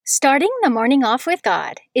Starting the morning off with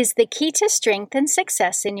God is the key to strength and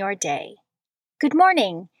success in your day. Good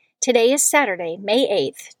morning. Today is Saturday, May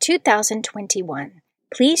 8th, 2021.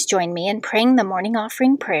 Please join me in praying the morning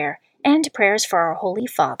offering prayer and prayers for our Holy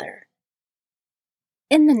Father.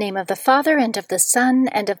 In the name of the Father, and of the Son,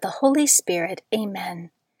 and of the Holy Spirit, Amen.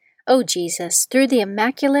 O Jesus, through the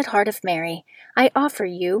Immaculate Heart of Mary, I offer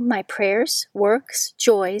you my prayers, works,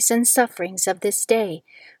 joys, and sufferings of this day,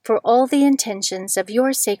 for all the intentions of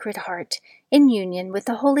your Sacred Heart, in union with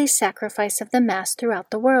the holy sacrifice of the Mass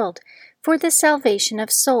throughout the world, for the salvation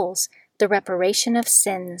of souls, the reparation of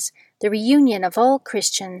sins, the reunion of all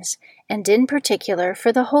Christians, and in particular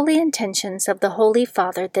for the holy intentions of the Holy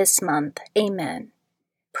Father this month. Amen.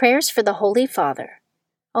 Prayers for the Holy Father.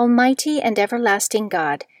 Almighty and everlasting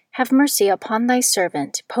God, have mercy upon thy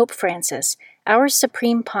servant, Pope Francis, our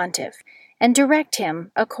Supreme Pontiff, and direct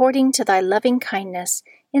him, according to thy loving kindness,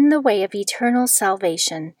 in the way of eternal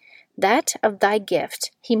salvation, that of thy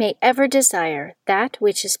gift he may ever desire that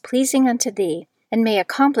which is pleasing unto thee, and may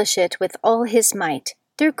accomplish it with all his might,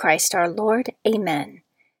 through Christ our Lord. Amen.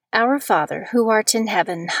 Our Father, who art in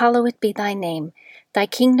heaven, hallowed be thy name. Thy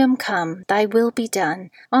kingdom come, thy will be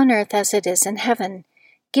done, on earth as it is in heaven.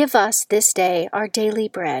 Give us this day our daily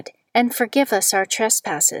bread, and forgive us our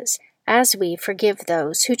trespasses, as we forgive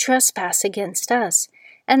those who trespass against us.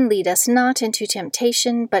 And lead us not into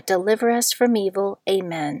temptation, but deliver us from evil.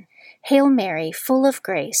 Amen. Hail Mary, full of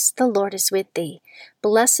grace, the Lord is with thee.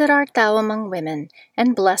 Blessed art thou among women,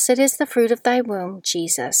 and blessed is the fruit of thy womb,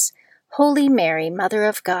 Jesus. Holy Mary, Mother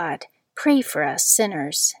of God, pray for us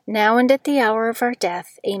sinners, now and at the hour of our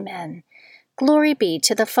death. Amen. Glory be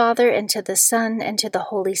to the Father, and to the Son, and to the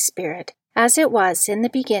Holy Spirit, as it was in the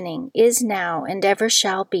beginning, is now, and ever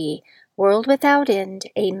shall be, world without end.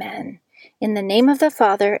 Amen. In the name of the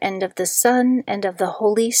Father, and of the Son, and of the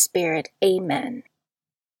Holy Spirit. Amen.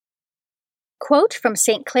 Quote from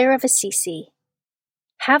St. Clare of Assisi.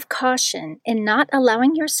 Have caution in not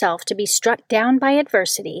allowing yourself to be struck down by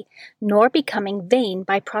adversity, nor becoming vain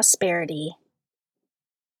by prosperity.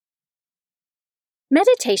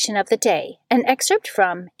 Meditation of the Day, an excerpt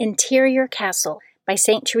from Interior Castle by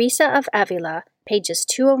St. Teresa of Avila, pages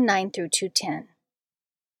 209 through 210.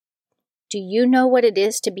 Do you know what it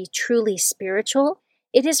is to be truly spiritual?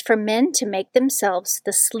 It is for men to make themselves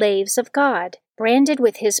the slaves of God, branded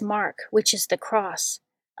with his mark, which is the cross.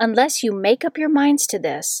 Unless you make up your minds to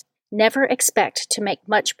this, never expect to make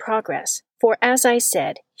much progress, for as I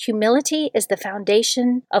said, humility is the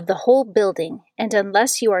foundation of the whole building, and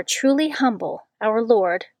unless you are truly humble, our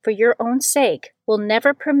Lord, for your own sake, will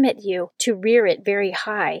never permit you to rear it very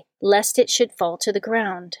high, lest it should fall to the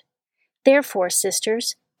ground. Therefore,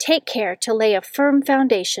 sisters, take care to lay a firm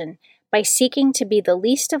foundation by seeking to be the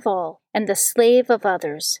least of all and the slave of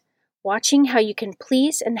others, watching how you can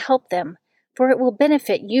please and help them, for it will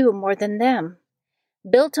benefit you more than them.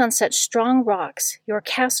 Built on such strong rocks, your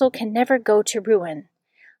castle can never go to ruin.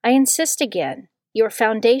 I insist again, your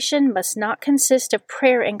foundation must not consist of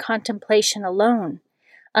prayer and contemplation alone.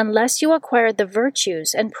 Unless you acquire the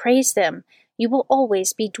virtues and praise them, you will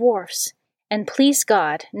always be dwarfs. And please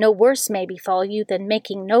God, no worse may befall you than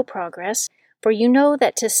making no progress, for you know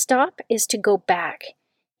that to stop is to go back.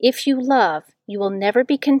 If you love, you will never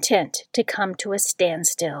be content to come to a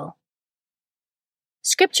standstill.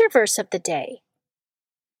 Scripture verse of the day.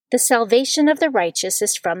 The salvation of the righteous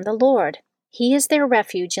is from the Lord. He is their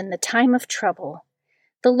refuge in the time of trouble.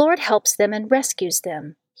 The Lord helps them and rescues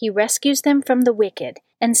them. He rescues them from the wicked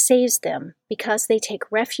and saves them because they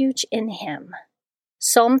take refuge in Him.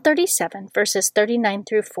 Psalm 37, verses 39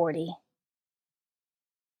 through 40.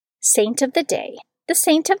 Saint of the Day. The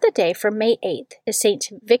saint of the day for May 8th is Saint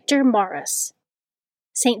Victor Maurus.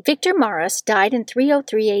 Saint Victor Maurus died in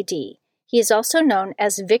 303 A.D. He is also known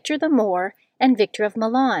as Victor the Moor and Victor of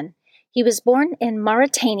Milan. He was born in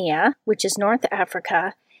Mauritania, which is North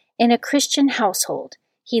Africa, in a Christian household.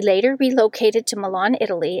 He later relocated to Milan,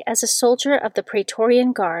 Italy, as a soldier of the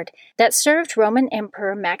Praetorian Guard that served Roman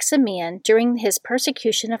Emperor Maximian during his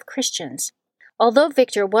persecution of Christians. Although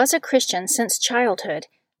Victor was a Christian since childhood,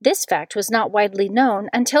 this fact was not widely known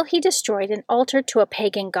until he destroyed an altar to a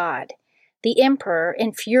pagan god. The emperor,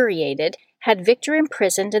 infuriated, had Victor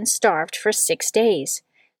imprisoned and starved for 6 days.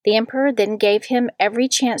 The emperor then gave him every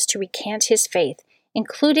chance to recant his faith,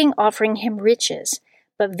 including offering him riches,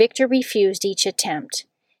 but Victor refused each attempt.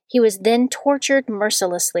 He was then tortured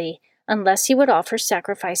mercilessly, unless he would offer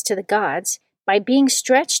sacrifice to the gods, by being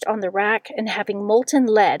stretched on the rack and having molten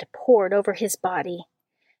lead poured over his body.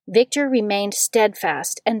 Victor remained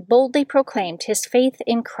steadfast and boldly proclaimed his faith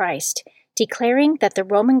in Christ, declaring that the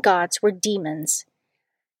Roman gods were demons.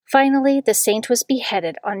 Finally, the saint was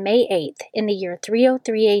beheaded on May 8th in the year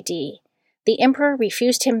 303 AD. The emperor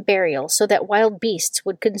refused him burial so that wild beasts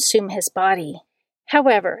would consume his body.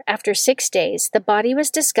 However, after 6 days, the body was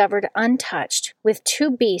discovered untouched, with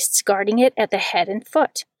 2 beasts guarding it at the head and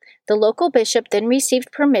foot. The local bishop then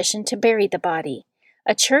received permission to bury the body.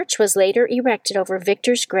 A church was later erected over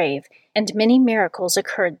Victor's grave, and many miracles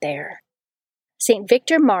occurred there. St.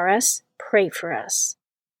 Victor Maurus, pray for us.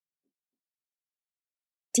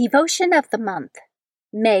 Devotion of the Month.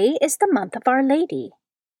 May is the month of Our Lady.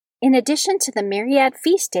 In addition to the myriad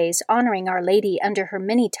feast days honoring Our Lady under her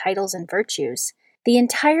many titles and virtues, the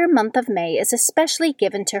entire month of May is especially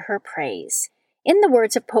given to her praise. In the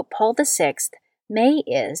words of Pope Paul VI, May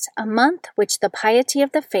is a month which the piety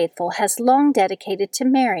of the faithful has long dedicated to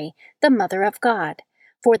Mary, the Mother of God.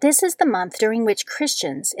 For this is the month during which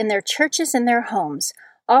Christians, in their churches and their homes,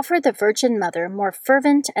 offer the Virgin Mother more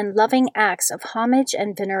fervent and loving acts of homage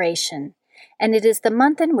and veneration. And it is the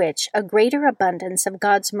month in which a greater abundance of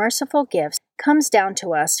God's merciful gifts comes down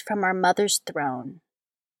to us from our Mother's throne.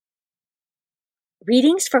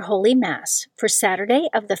 Readings for Holy Mass for Saturday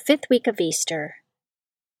of the 5th week of Easter.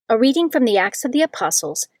 A reading from the Acts of the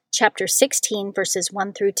Apostles, chapter 16, verses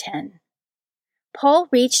 1 through 10. Paul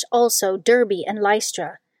reached also Derbe and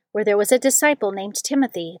Lystra, where there was a disciple named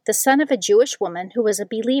Timothy, the son of a Jewish woman who was a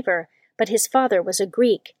believer, but his father was a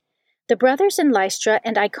Greek. The brothers in Lystra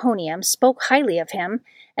and Iconium spoke highly of him,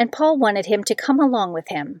 and Paul wanted him to come along with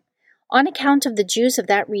him. On account of the Jews of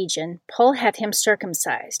that region, Paul had him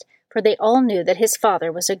circumcised, for they all knew that his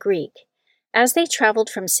father was a Greek. As they traveled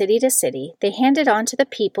from city to city, they handed on to the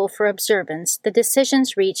people for observance the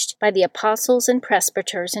decisions reached by the apostles and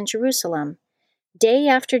presbyters in Jerusalem. Day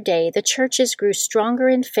after day, the churches grew stronger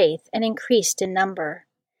in faith and increased in number.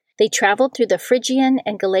 They traveled through the Phrygian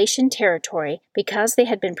and Galatian territory because they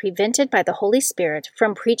had been prevented by the Holy Spirit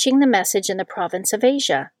from preaching the message in the province of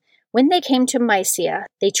Asia. When they came to Mysia,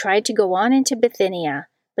 they tried to go on into Bithynia,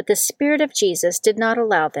 but the Spirit of Jesus did not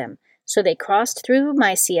allow them, so they crossed through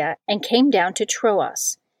Mysia and came down to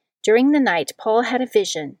Troas. During the night, Paul had a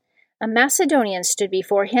vision. A Macedonian stood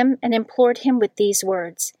before him and implored him with these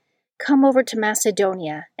words, "Come over to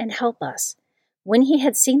Macedonia and help us." When he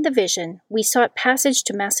had seen the vision, we sought passage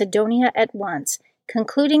to Macedonia at once,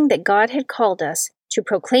 concluding that God had called us to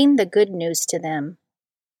proclaim the good news to them.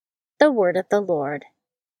 The Word of the Lord.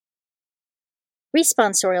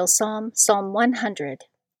 Responsorial Psalm, Psalm 100.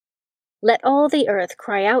 Let all the earth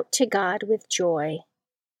cry out to God with joy.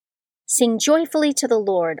 Sing joyfully to the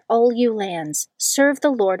Lord, all you lands. Serve the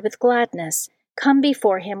Lord with gladness. Come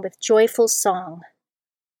before him with joyful song.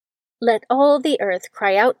 Let all the earth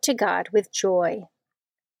cry out to God with joy.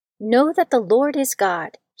 Know that the Lord is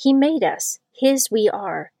God. He made us. His we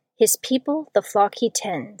are. His people, the flock he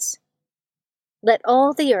tends. Let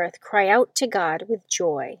all the earth cry out to God with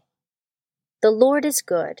joy. The Lord is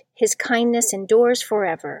good. His kindness endures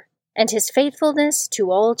forever, and his faithfulness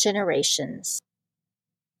to all generations.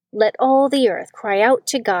 Let all the earth cry out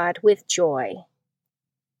to God with joy.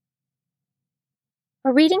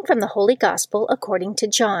 A reading from the Holy Gospel according to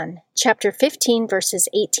John, chapter 15, verses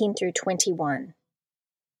 18 through 21.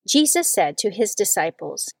 Jesus said to his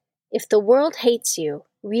disciples, "If the world hates you,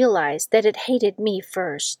 realize that it hated me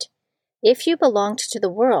first. If you belonged to the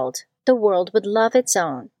world would love its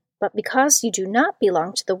own. But because you do not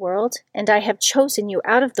belong to the world, and I have chosen you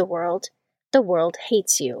out of the world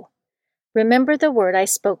hates you. Remember the word I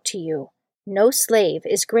spoke to you. No slave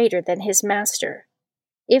is greater than his master.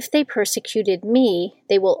 If they persecuted me,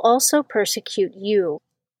 they will also persecute you.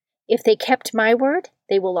 If they kept my word,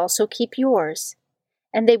 they will also keep yours.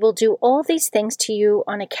 And they will do all these things to you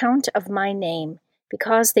on account of my name,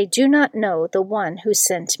 because they do not know the one who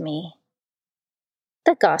sent me."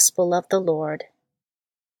 The Gospel of the Lord.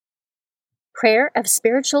 Prayer of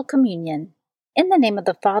Spiritual Communion. In the name of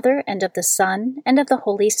the Father, and of the Son, and of the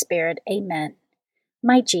Holy Spirit. Amen.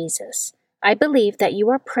 My Jesus, I believe that you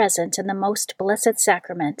are present in the most blessed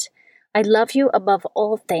sacrament. I love you above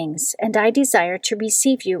all things, and I desire to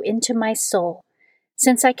receive you into my soul.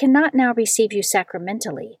 Since I cannot now receive you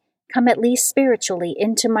sacramentally, come at least spiritually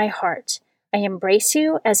into my heart. I embrace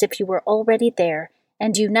you as if you were already there,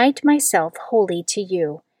 and unite myself wholly to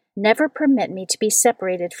you. Never permit me to be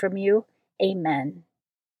separated from you. Amen.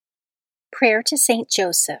 Prayer to Saint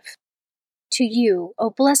Joseph. To you, O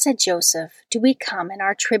blessed Joseph, do we come in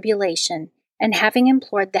our tribulation, and having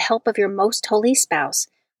implored the help of your most holy spouse,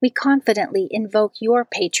 we confidently invoke your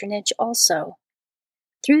patronage also.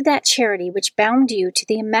 Through that charity which bound you to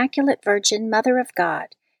the Immaculate Virgin Mother of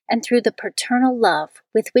God, and through the paternal love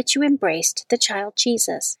with which you embraced the child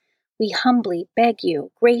Jesus, we humbly beg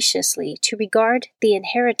you graciously to regard the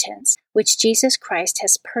inheritance which Jesus Christ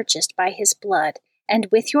has purchased by his blood, and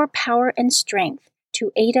with your power and strength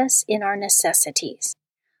to aid us in our necessities.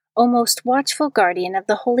 O most watchful guardian of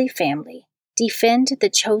the Holy Family, defend the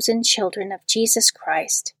chosen children of Jesus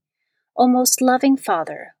Christ. O most loving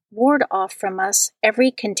Father, ward off from us every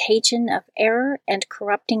contagion of error and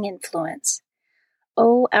corrupting influence.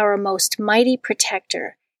 O our most mighty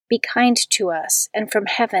protector, be kind to us, and from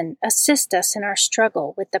heaven assist us in our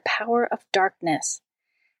struggle with the power of darkness.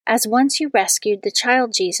 As once you rescued the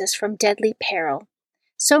child Jesus from deadly peril,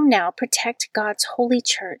 so now protect God's holy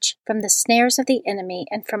church from the snares of the enemy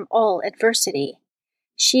and from all adversity.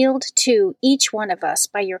 Shield, too, each one of us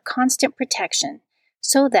by your constant protection,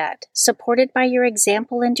 so that, supported by your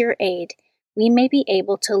example and your aid, we may be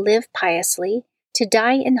able to live piously, to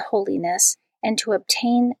die in holiness, and to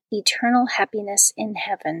obtain eternal happiness in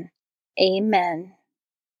heaven. Amen.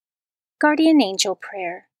 Guardian Angel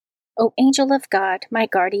Prayer. O angel of God, my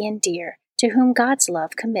guardian dear, to whom God's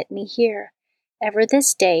love commit me here, ever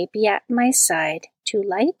this day be at my side, to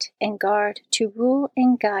light and guard, to rule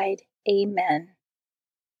and guide. Amen.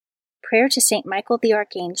 Prayer to Saint Michael the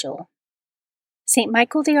Archangel. Saint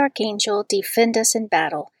Michael the Archangel, defend us in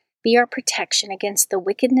battle, be our protection against the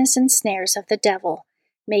wickedness and snares of the devil.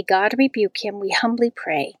 May God rebuke him, we humbly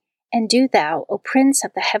pray. And do thou, O Prince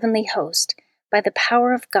of the heavenly host, by the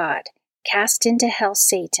power of God, cast into hell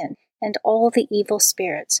Satan and all the evil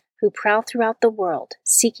spirits who prowl throughout the world,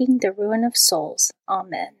 seeking the ruin of souls.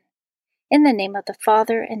 Amen. In the name of the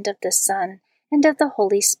Father, and of the Son, and of the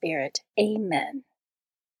Holy Spirit. Amen.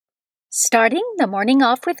 Starting the morning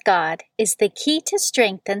off with God is the key to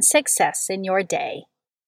strength and success in your day.